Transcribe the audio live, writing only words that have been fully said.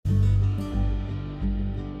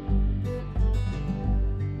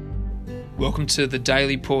Welcome to the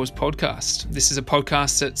Daily Pause podcast. This is a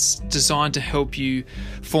podcast that's designed to help you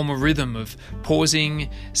form a rhythm of pausing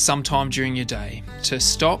sometime during your day, to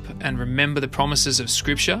stop and remember the promises of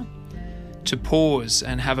Scripture, to pause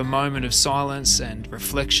and have a moment of silence and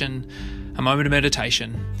reflection, a moment of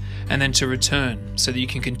meditation, and then to return so that you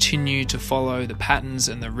can continue to follow the patterns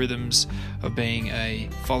and the rhythms of being a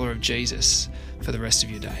follower of Jesus for the rest of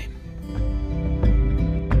your day.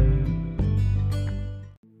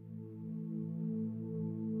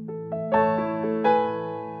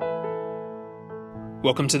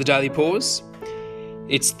 Welcome to the Daily Pause.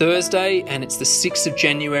 It's Thursday and it's the 6th of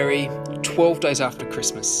January, 12 days after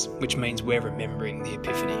Christmas, which means we're remembering the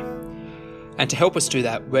Epiphany. And to help us do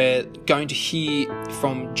that, we're going to hear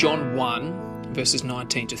from John 1, verses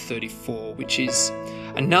 19 to 34, which is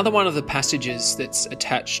another one of the passages that's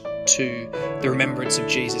attached to the remembrance of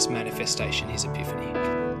Jesus' manifestation, his Epiphany.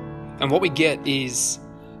 And what we get is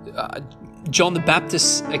John the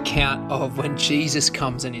Baptist's account of when Jesus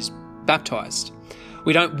comes and is baptized.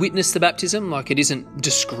 We don't witness the baptism, like it isn't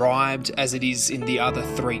described as it is in the other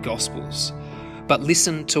three Gospels. But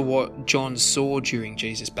listen to what John saw during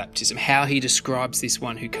Jesus' baptism, how he describes this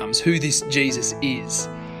one who comes, who this Jesus is,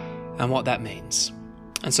 and what that means.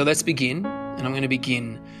 And so let's begin, and I'm going to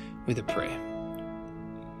begin with a prayer.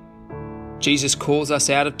 Jesus calls us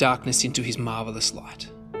out of darkness into his marvellous light.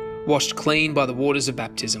 Washed clean by the waters of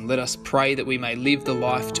baptism, let us pray that we may live the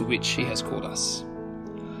life to which he has called us.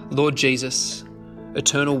 Lord Jesus,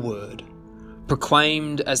 eternal word,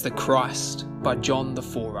 proclaimed as the Christ by John the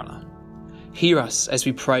Forerunner, hear us as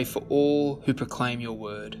we pray for all who proclaim your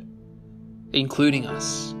word, including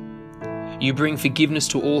us. You bring forgiveness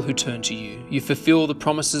to all who turn to you. You fulfill the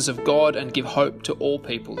promises of God and give hope to all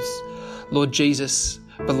peoples. Lord Jesus,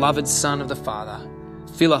 beloved Son of the Father,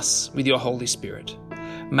 fill us with your Holy Spirit.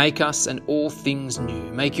 Make us and all things new.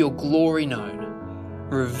 Make your glory known.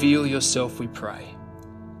 Reveal yourself, we pray.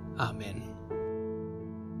 Amen.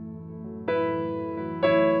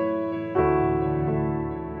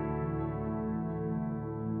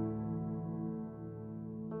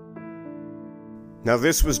 Now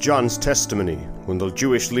this was John's testimony when the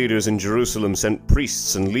Jewish leaders in Jerusalem sent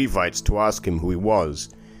priests and Levites to ask him who he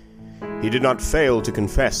was. He did not fail to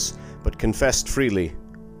confess, but confessed freely,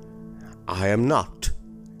 "I am not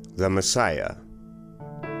the Messiah."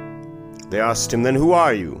 They asked him, "Then who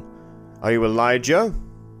are you? Are you Elijah?"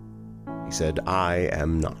 He said, "I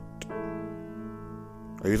am not."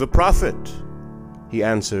 "Are you the prophet?" He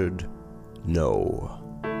answered, "No."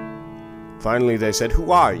 Finally they said,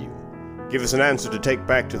 "Who are you? Give us an answer to take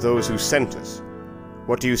back to those who sent us.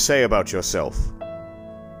 What do you say about yourself?"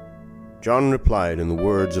 John replied in the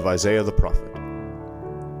words of Isaiah the prophet,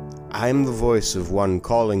 "I am the voice of one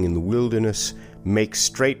calling in the wilderness, make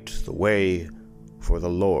straight the way for the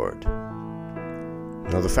Lord."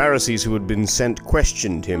 Now the Pharisees who had been sent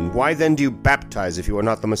questioned him, "Why then do you baptize if you are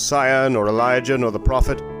not the Messiah, nor Elijah, nor the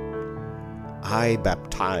prophet?" "I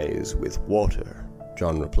baptize with water,"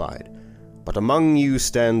 John replied. "But among you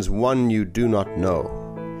stands one you do not know.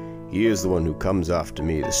 He is the one who comes after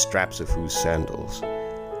me, the straps of whose sandals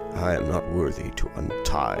I am not worthy to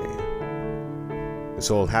untie." This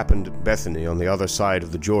all happened at Bethany on the other side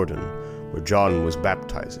of the Jordan, where John was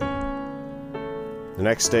baptizing. The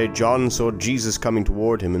next day John saw Jesus coming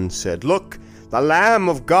toward him and said, "Look, the Lamb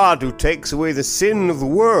of God who takes away the sin of the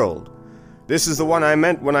world. This is the one I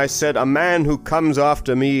meant when I said, 'A man who comes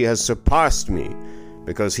after me has surpassed me,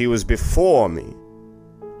 because he was before me.'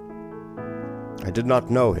 I did not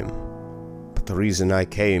know him, but the reason I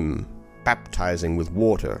came baptizing with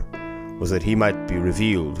water was that he might be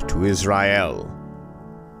revealed to Israel."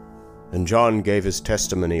 And John gave his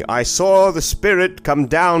testimony, "I saw the Spirit come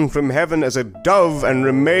down from heaven as a dove and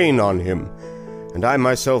remain on him. And I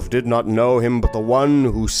myself did not know him, but the one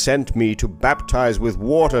who sent me to baptize with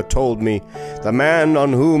water told me, 'The man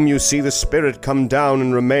on whom you see the Spirit come down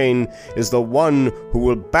and remain is the one who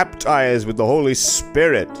will baptize with the Holy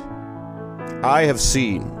Spirit.' I have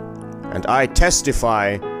seen, and I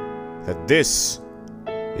testify that this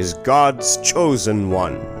is God's chosen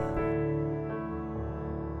one."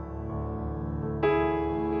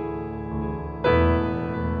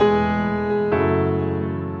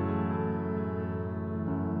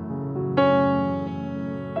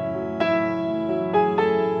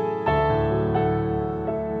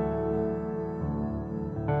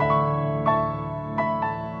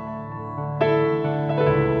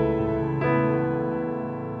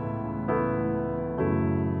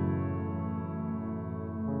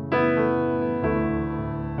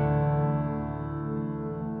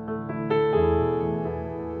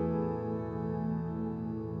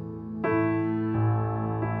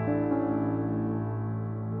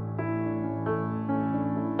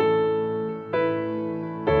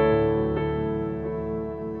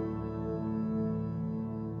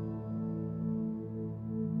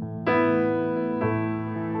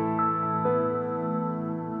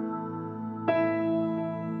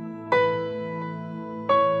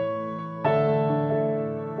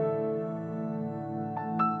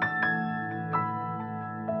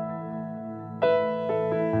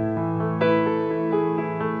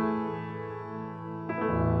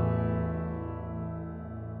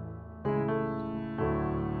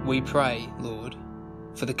 we pray, Lord,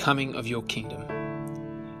 for the coming of your kingdom.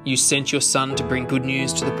 You sent your Son to bring good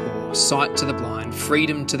news to the poor, sight to the blind,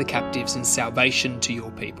 freedom to the captives, and salvation to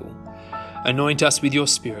your people. Anoint us with your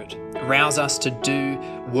Spirit. Rouse us to do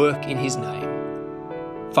work in his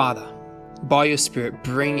name. Father, by your Spirit,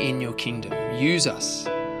 bring in your kingdom. Use us,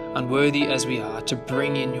 unworthy as we are, to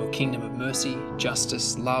bring in your kingdom of mercy,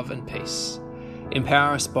 justice, love, and peace.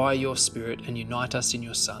 Empower us by your Spirit and unite us in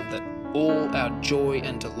your Son, that all our joy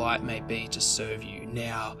and delight may be to serve you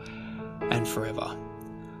now and forever.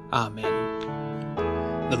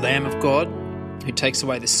 Amen. The Lamb of God, who takes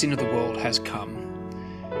away the sin of the world, has come.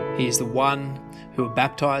 He is the one who was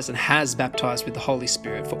baptized and has baptized with the Holy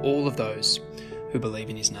Spirit for all of those who believe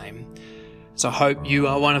in his name. So I hope you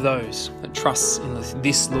are one of those that trusts in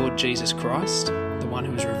this Lord Jesus Christ, the one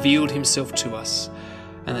who has revealed himself to us,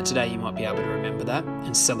 and that today you might be able to remember that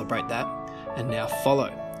and celebrate that and now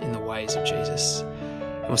follow in the ways of Jesus.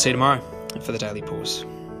 And we'll see you tomorrow for the Daily Pause.